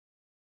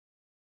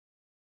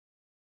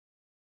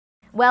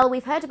Well,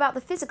 we've heard about the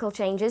physical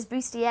changes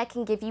bustier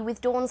can give you with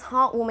Dawn's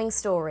heartwarming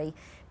story,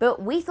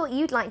 but we thought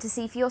you'd like to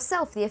see for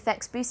yourself the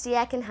effects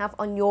bustier can have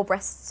on your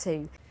breasts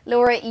too.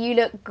 Laura, you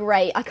look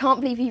great. I can't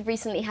believe you've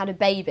recently had a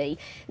baby.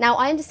 Now,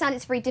 I understand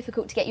it's very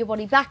difficult to get your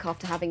body back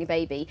after having a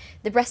baby.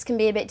 The breasts can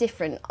be a bit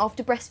different.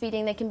 After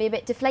breastfeeding, they can be a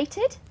bit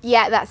deflated.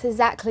 Yeah, that's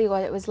exactly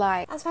what it was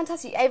like. That's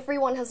fantastic.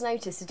 Everyone has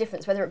noticed a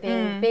difference, whether it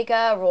being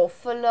bigger or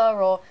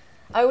fuller or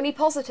only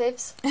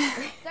positives.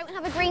 Don't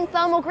have a green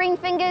thumb or green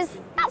fingers?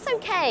 That's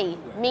okay.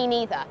 Me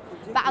neither.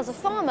 But as a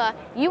farmer,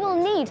 you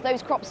will need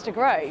those crops to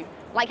grow,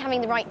 like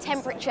having the right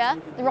temperature,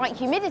 the right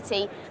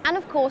humidity, and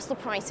of course the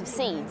price of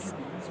seeds.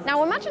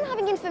 Now imagine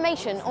having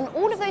information on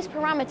all of those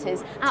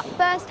parameters at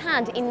first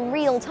hand in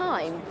real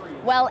time.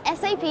 Well,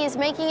 SAP is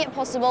making it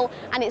possible,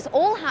 and it's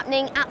all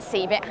happening at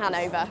CeBIT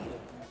Hanover.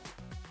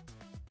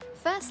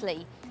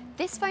 Firstly,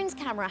 this phone's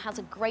camera has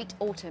a great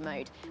auto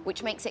mode,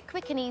 which makes it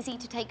quick and easy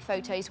to take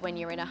photos when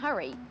you're in a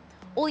hurry.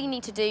 All you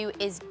need to do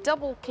is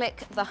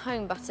double-click the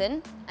home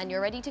button and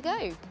you're ready to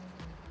go.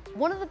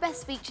 One of the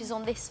best features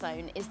on this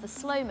phone is the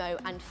slow-mo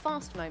and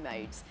fast-mo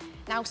modes.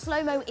 Now,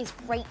 slow-mo is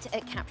great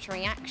at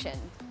capturing action.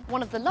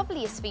 One of the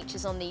loveliest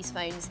features on these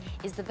phones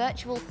is the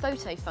virtual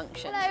photo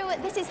function. Hello,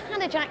 this is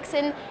Hannah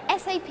Jackson,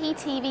 SAP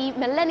TV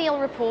Millennial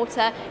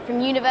Reporter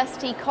from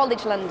University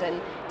College London.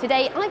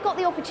 Today, I've got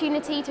the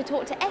opportunity to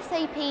talk to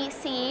SAP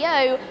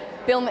CEO,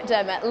 Bill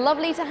McDermott.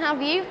 Lovely to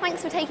have you.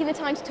 Thanks for taking the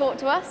time to talk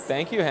to us.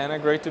 Thank you, Hannah.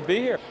 Great to be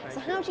here. So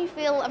how do you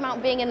feel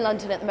about being in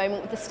London at the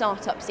moment with the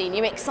startup scene?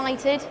 You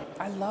excited?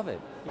 I love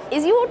it.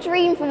 Is your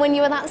dream from when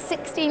you were that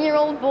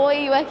 16-year-old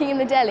boy working in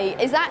the deli,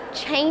 is that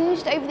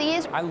changed over the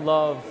years? I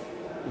love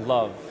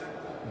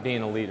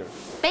being a leader.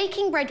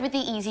 Baking bread with the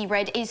Easy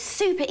Bread is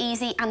super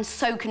easy and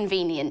so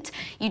convenient.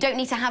 You don't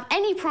need to have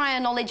any prior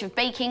knowledge of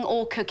baking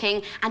or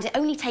cooking, and it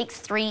only takes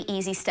 3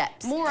 easy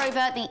steps.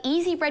 Moreover, the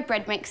Easy Bread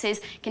bread mixes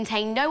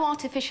contain no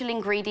artificial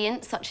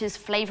ingredients such as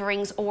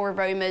flavourings or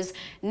aromas,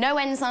 no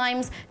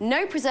enzymes,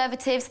 no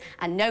preservatives,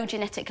 and no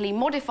genetically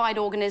modified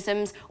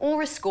organisms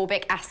or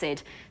ascorbic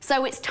acid.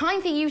 So it's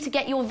time for you to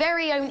get your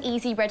very own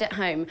Easy Bread at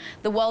home,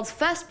 the world's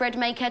first bread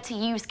maker to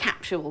use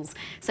capsules.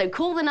 So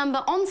call the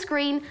number on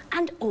screen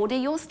and order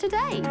yours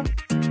today.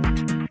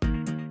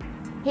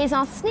 Here's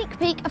our sneak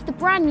peek of the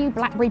brand new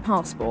BlackBerry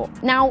Passport.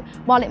 Now,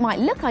 while it might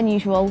look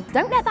unusual,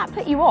 don't let that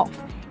put you off.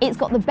 It's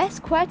got the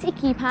best QWERTY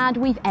keypad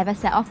we've ever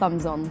set our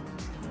thumbs on.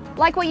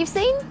 Like what you've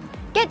seen?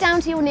 Get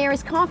down to your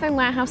nearest Carphone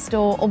Warehouse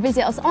store or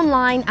visit us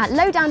online at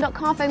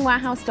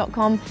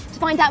lowdown.carphonewarehouse.com to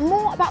find out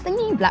more about the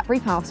new BlackBerry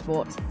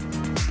Passport.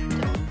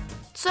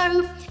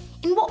 So,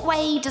 in what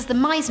way does the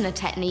Meisner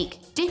technique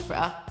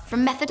differ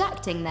from method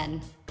acting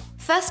then?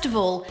 First of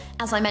all,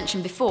 as I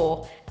mentioned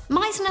before,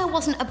 Meisner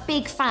wasn't a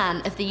big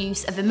fan of the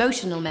use of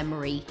emotional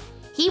memory.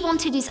 He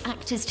wanted his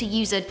actors to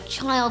use a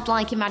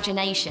childlike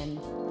imagination.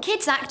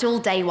 Kids act all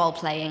day while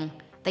playing.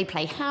 They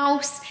play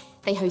house,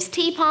 they host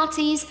tea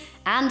parties,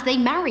 and they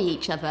marry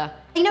each other.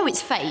 They know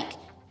it's fake,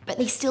 but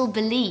they still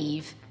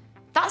believe.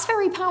 That's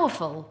very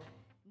powerful.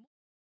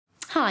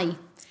 Hi,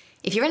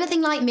 if you're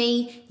anything like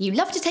me, you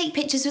love to take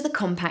pictures with a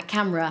compact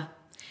camera.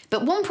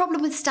 But one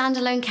problem with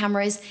standalone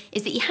cameras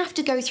is that you have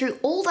to go through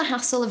all the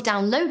hassle of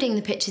downloading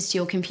the pictures to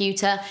your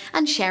computer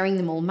and sharing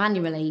them all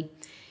manually.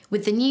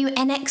 With the new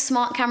NX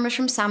smart cameras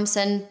from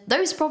Samsung,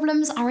 those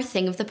problems are a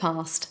thing of the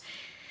past.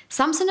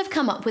 Samsung have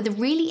come up with a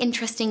really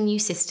interesting new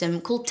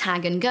system called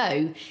Tag and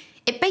Go.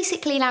 It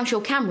basically allows your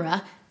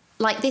camera,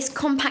 like this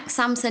compact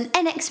Samsung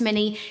NX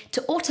Mini,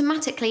 to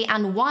automatically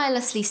and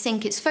wirelessly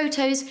sync its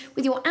photos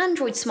with your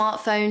Android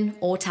smartphone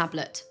or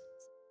tablet.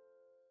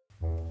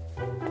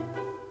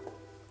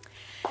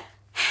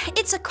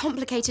 It's a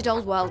complicated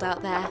old world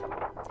out there.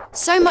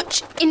 So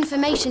much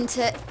information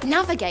to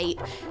navigate.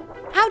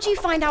 How do you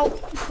find out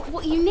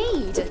what you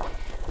need?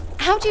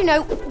 How do you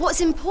know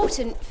what's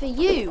important for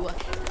you?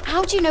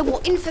 How do you know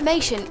what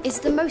information is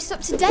the most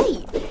up to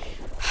date?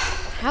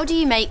 How do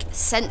you make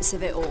sense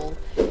of it all?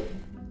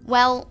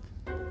 Well,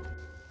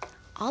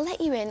 I'll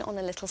let you in on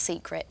a little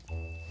secret.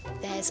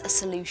 There's a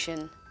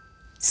solution.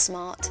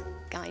 Smart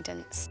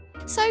guidance.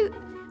 So,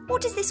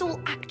 what does this all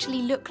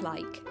actually look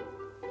like?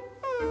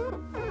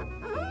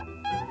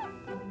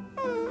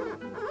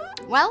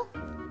 Well,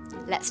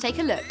 let's take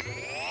a look.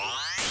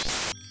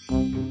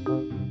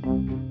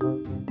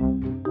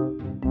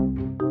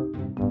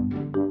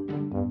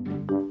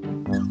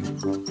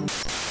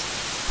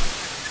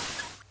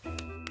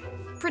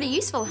 Pretty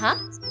useful, huh?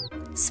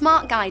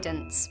 Smart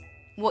guidance.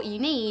 What you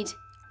need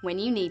when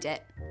you need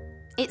it.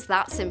 It's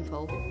that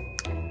simple.